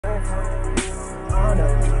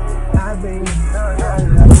Rocking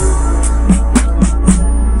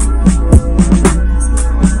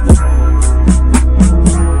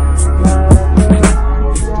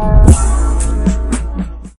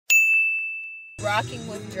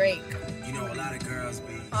with Drake. You know a lot of girls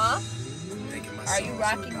be. Huh? Are you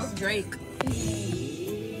rocking with Drake?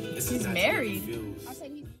 He's married.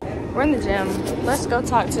 We're in the gym. Let's go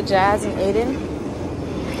talk to Jazz and Aiden.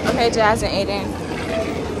 Okay, Jazz and Aiden.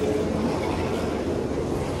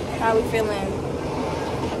 How we feeling?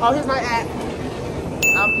 Oh, here's my at.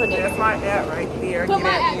 I'm putting There's my at right there. Put my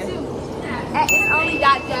at too. At is only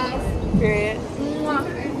dot Jazz. period.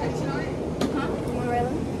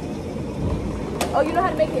 Oh, you know how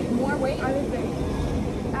to make it more weight?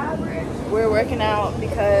 We're working out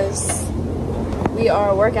because we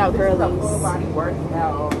are workout girlies. Full body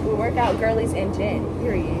workout. We work out girlies and Jen,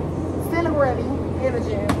 period. Feeling ready in the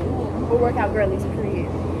gym. We work out girlies,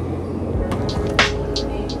 period.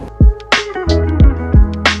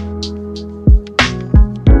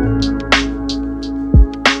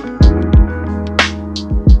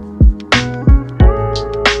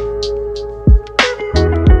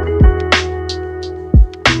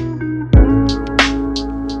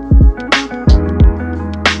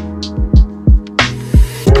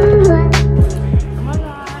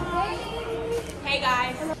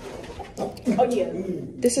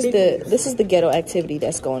 This is the ghetto activity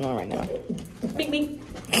that's going on right now. Bing bing.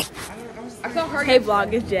 Hey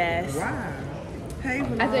vlog, it's Jazz. Wow. Hey,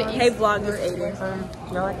 Hey vlog, it's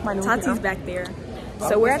Aiden. y'all like my new Tati's back there.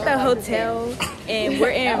 So we're at the hotel and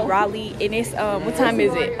we're in Raleigh and it's what time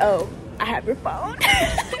is it? Oh, I have your phone.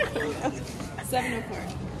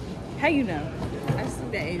 7:04. How you know? I see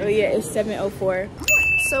that. Oh yeah, it's 7:04.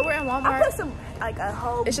 So we're in Walmart. I put some, like a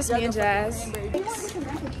whole. It's just me and Jazz.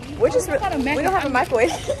 We don't have a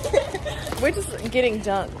microwave. We're just getting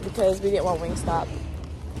junk because we didn't want Wingstop.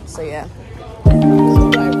 So yeah.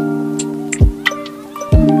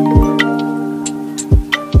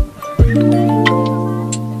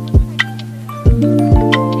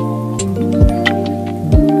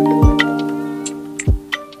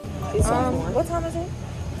 What time is it?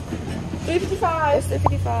 3:55. It's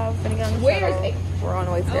 3:55. We're on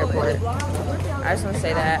the way to the airport. I just want to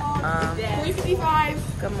say that. 3:55.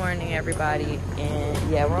 Good morning, everybody. And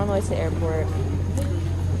yeah, we're on the way to the airport.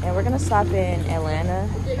 And we're going to stop in Atlanta.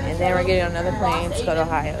 And then we're getting on another plane to go to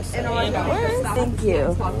Ohio. So, thank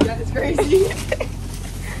you. That's crazy.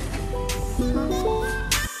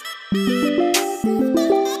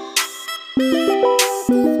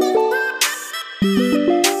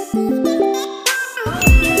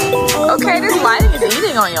 Okay, this lighting is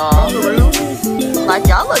eating on y'all. Like,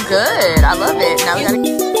 y'all look good. I love it. Now we gotta...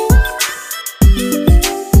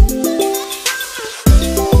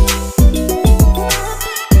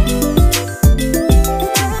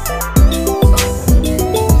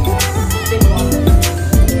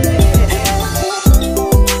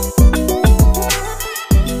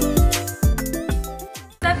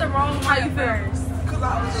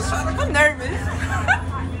 I'm nervous.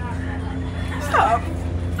 Stop.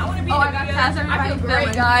 Oh, I got past everybody. I feel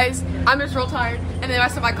great, guys. I'm just real tired. And then I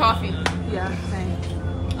said my coffee. Yeah, same.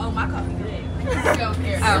 Oh, my coffee good. Go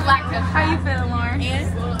here. How you feeling, Lauren?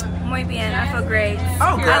 Muy bien. I feel great.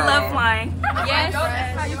 Oh, good. I love flying. Yes.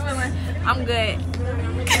 How you feeling? I'm good.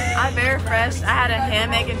 I'm very fresh. I had a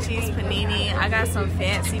ham, egg, and cheese panini. I got some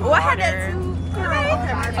fancy water. Oh, I had that too.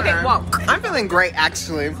 Okay, walk. I'm feeling great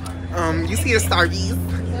actually. You see the Starbies,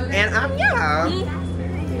 and yeah.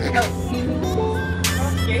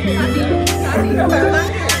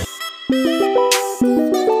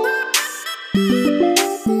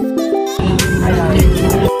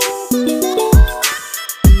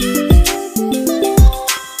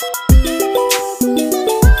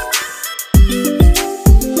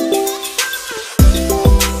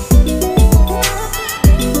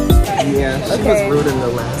 She was rude in the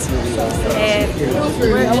last video.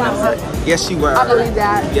 Yes, you were. I believe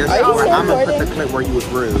that. Yes, you were. I'm gonna put the clip where you was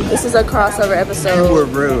rude. This is a crossover episode. You were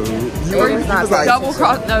rude. You was like, Double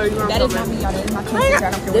cross. No, you were That is not me, y'all. That is my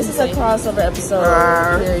cousin. This is a crossover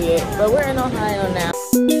episode, period. But we're in Ohio now.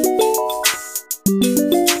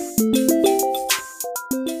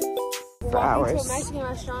 For hours. Mexican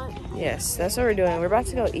restaurant. Yes, that's what we're doing. We're about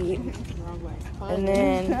to go eat. And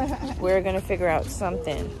then we're going to figure out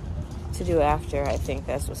something to do after. I think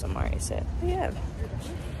that's what Samari said. But yeah.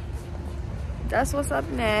 That's what's up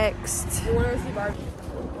next. You want to see Barbie?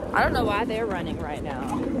 I don't know why they're running right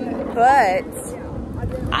now. But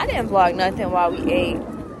I didn't vlog nothing while we ate.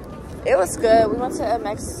 It was good. We went to a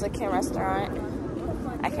Mexican restaurant.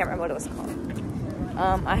 I can't remember what it was called.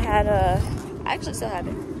 I actually still have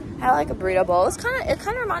it. had like a burrito bowl. It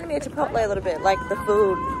kind of reminded me of Chipotle a little bit, like the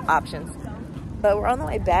food options. But we're on the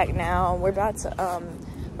way back now. We're about to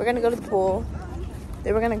we're gonna go to the pool.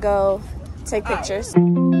 Then we're gonna go take pictures.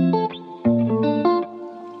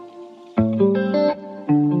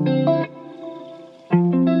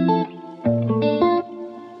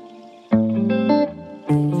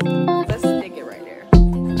 Let's stick it right there.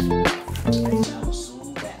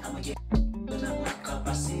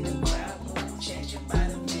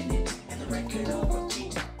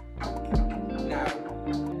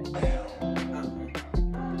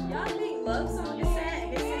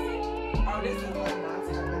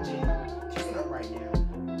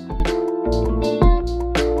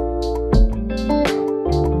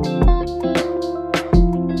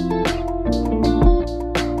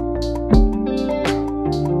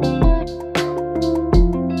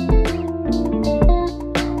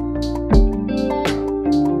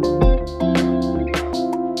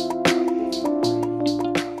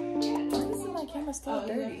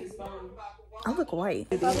 I look white.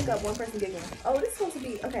 If I look up one person giggling. Oh, this is supposed to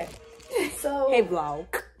be okay. So Hey vlog.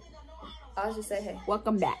 I'll just say hey.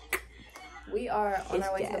 Welcome back. We are on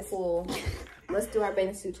our way to the pool. Let's do our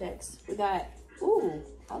bathing suit checks. We got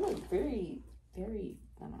I look very, very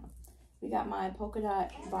we got my polka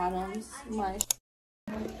dot bottoms, my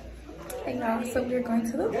hey y'all, so we're going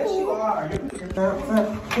to the pool.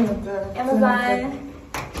 Amazon.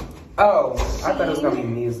 Oh, I thought it was gonna be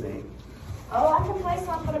music. Oh, I can play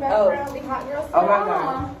some for the background. The hot girls. Oh my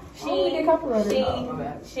god.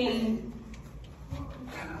 She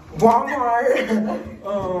Walmart.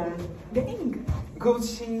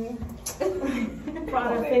 Gucci.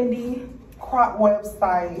 Prada, Fendi. Crop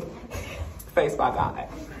website. Face by God.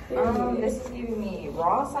 This is giving me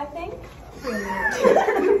Ross, I think.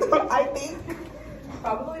 I think.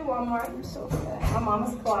 Probably Walmart. So my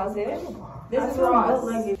mama's closet. This is Ross.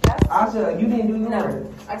 Asha, you didn't do your work.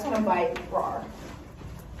 I told him buy raw.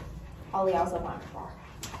 Ollie also bought raw.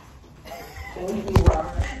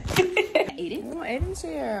 Aiden? Oh, Aiden's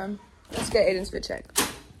here. Let's get Aiden's fit check.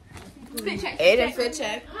 Aiden fit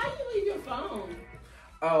check. How do you leave your phone?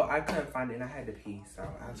 Oh, I couldn't find it and I had to pee, so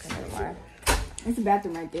I was Why? It's the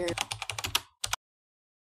bathroom right there.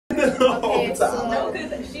 Okay, so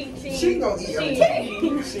she gonna eat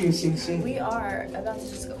everything. She. we are about to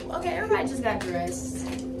just go. Okay, everybody just got dressed.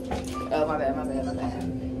 Oh, my bad.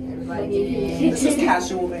 Everybody get This is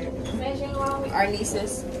casual, man. our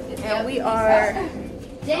nieces. And we are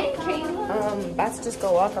about to just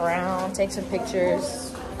go walk around, take some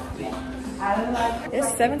pictures.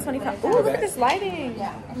 It's 7:25. Ooh, look at this lighting.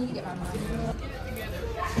 Yeah, I need to get my mom.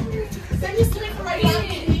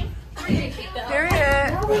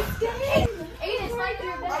 Period.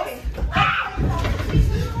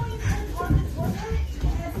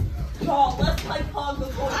 Let's play Pog the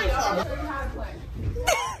Toy.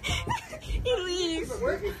 He leaves.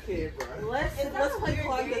 Let's play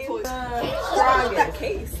Pog the Toy. That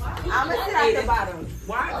case. I'm gonna sit at the bottom.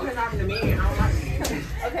 Why couldn't I be the man? I don't like men.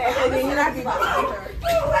 Okay, then you're not the bottom.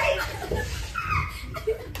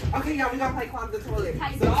 Okay, y'all, we gonna play Clog the Toilet.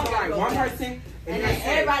 So, like, one person, and then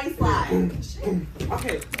Everybody slide.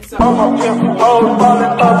 okay, so.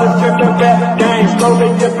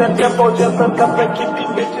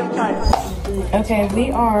 Okay,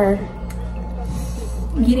 we are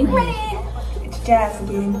Getting ready. It's Jazz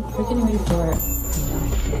again. we're getting ready for it.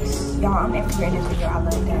 Y'all, I'm extra in this video. I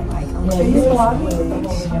love that. Like, I'm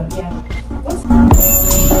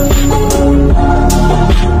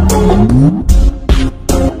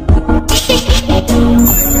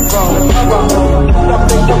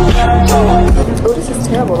Oh, this is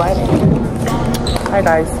terrible lighting. Hi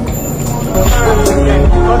guys.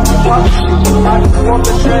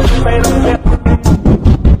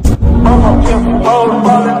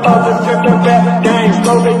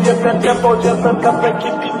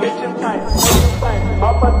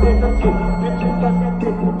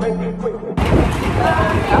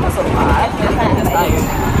 That was a lot. I'm kind of tired.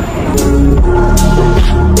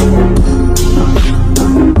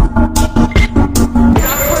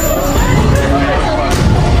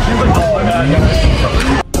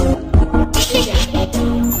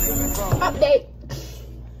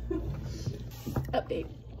 Update.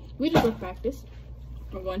 We just left practice.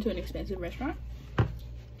 We're going to an expensive restaurant.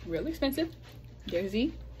 Real expensive. There's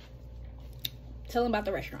Z. Tell them about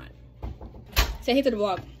the restaurant. Say hey to the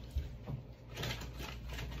vlog.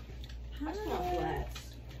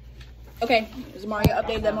 Okay, this is Mario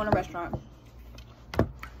update them on the restaurant.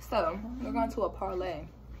 So, we're going to a parlay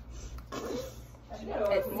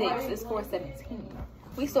at 6. It's 4:17.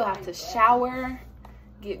 We still have to shower,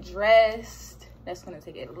 get dressed. That's going to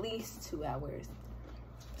take at least 2 hours.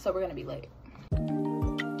 so we're gonna be late.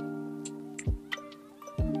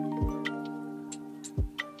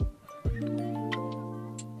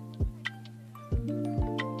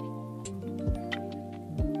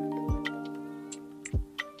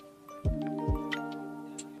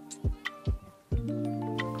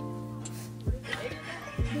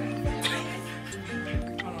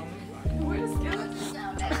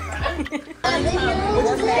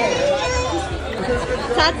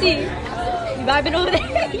 Tati, you vibing over there?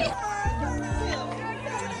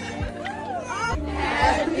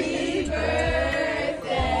 Happy birthday.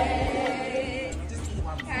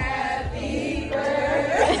 Happy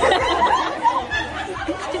birthday.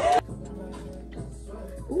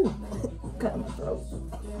 Ooh, cut my throat.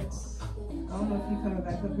 I don't know if you coming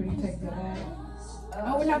back up or you take your bag.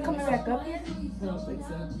 Oh, we're not coming back up here? I don't think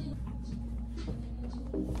so.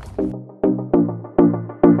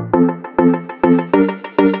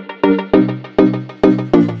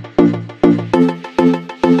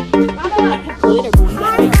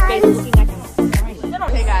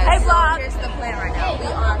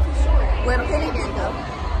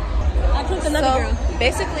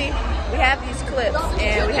 Basically, we have these clips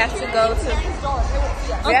and we have to go to.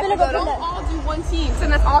 We have to go to. All do one team, so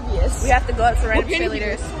that's obvious. We have to go up to random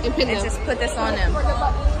cheerleaders and just put this on them.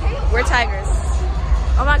 We're Tigers.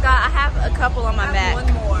 Oh my God, I have a couple on my back.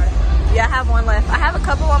 One more. Yeah, I have one left. I have a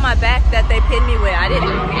couple on my back that they pinned me with. I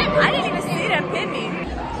didn't even see them pin me.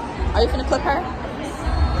 Are you gonna clip her?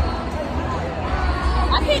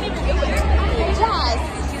 I can't even do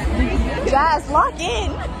it. Jazz, lock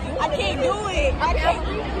in. I can't do it.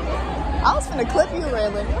 I was finna clip you,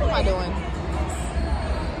 Raylan. What am I doing?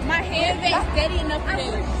 My hands ain't steady enough for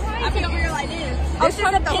this. I've been over here like this. I was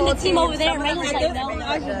trying to pin the team over there. Raylan's like, no,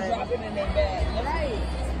 I was just dropping in their bag.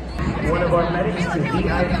 Right. One of our medics to VIP.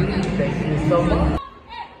 Thank you so much.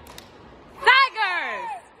 Tigers!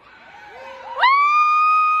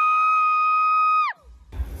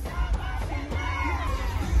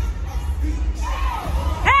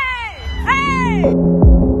 Hey! Hey!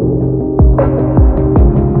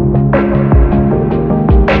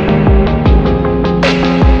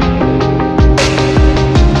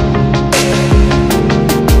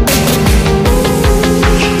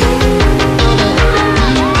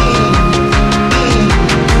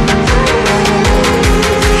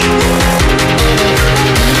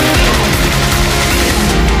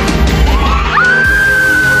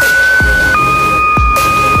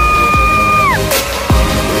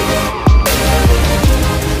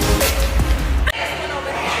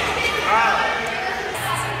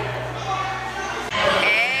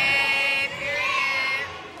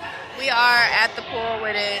 At the pool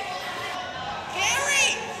with it.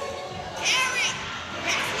 Carrie!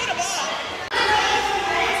 Pass me the ball.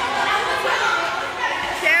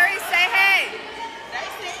 Carrie, say hey.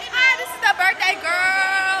 Hi, this is the birthday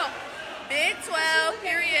girl. Big 12,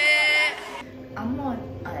 period. I'm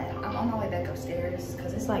on my way back upstairs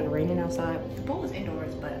because it's like raining outside. The pool is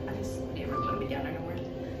indoors, but I just didn't really want to be down there no more.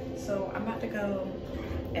 So I'm about to go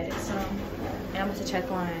edit some, and I'm about to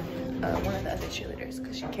check on one of the other cheerleaders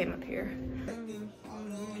because she came up here.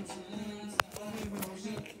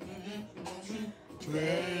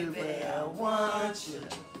 Baby, I want you.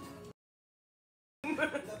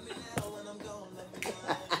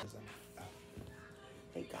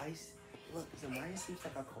 Hey guys, look, Zamari seems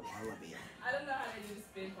like a koala bear. I don't know how to do the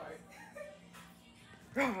spin part.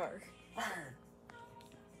 Rawr.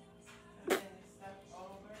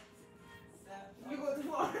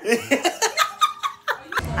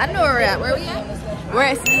 I know where we're at. Where are we at? We're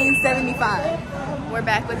at scene 75. We're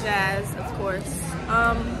back with Jazz, of course.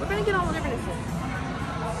 We're gonna get on whatever this is.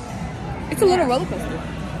 It's a little roller coaster.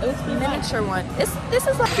 Miniature one. This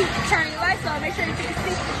is like Turn your lights on. Make sure you can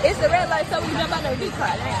see. It's the red light, so we jump out of the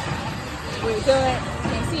V-car. We do it.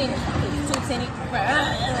 Can't see anything. It's too tinny.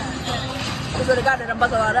 We would have got it a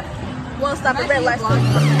buckle out of. Won't stop at red lights.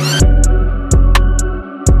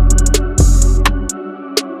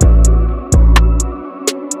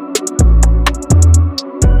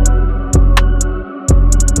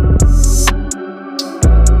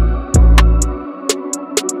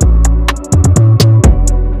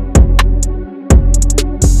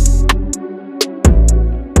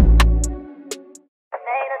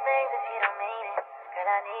 Say the things that you don't mean it, girl,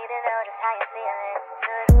 I need to know just how you feeling.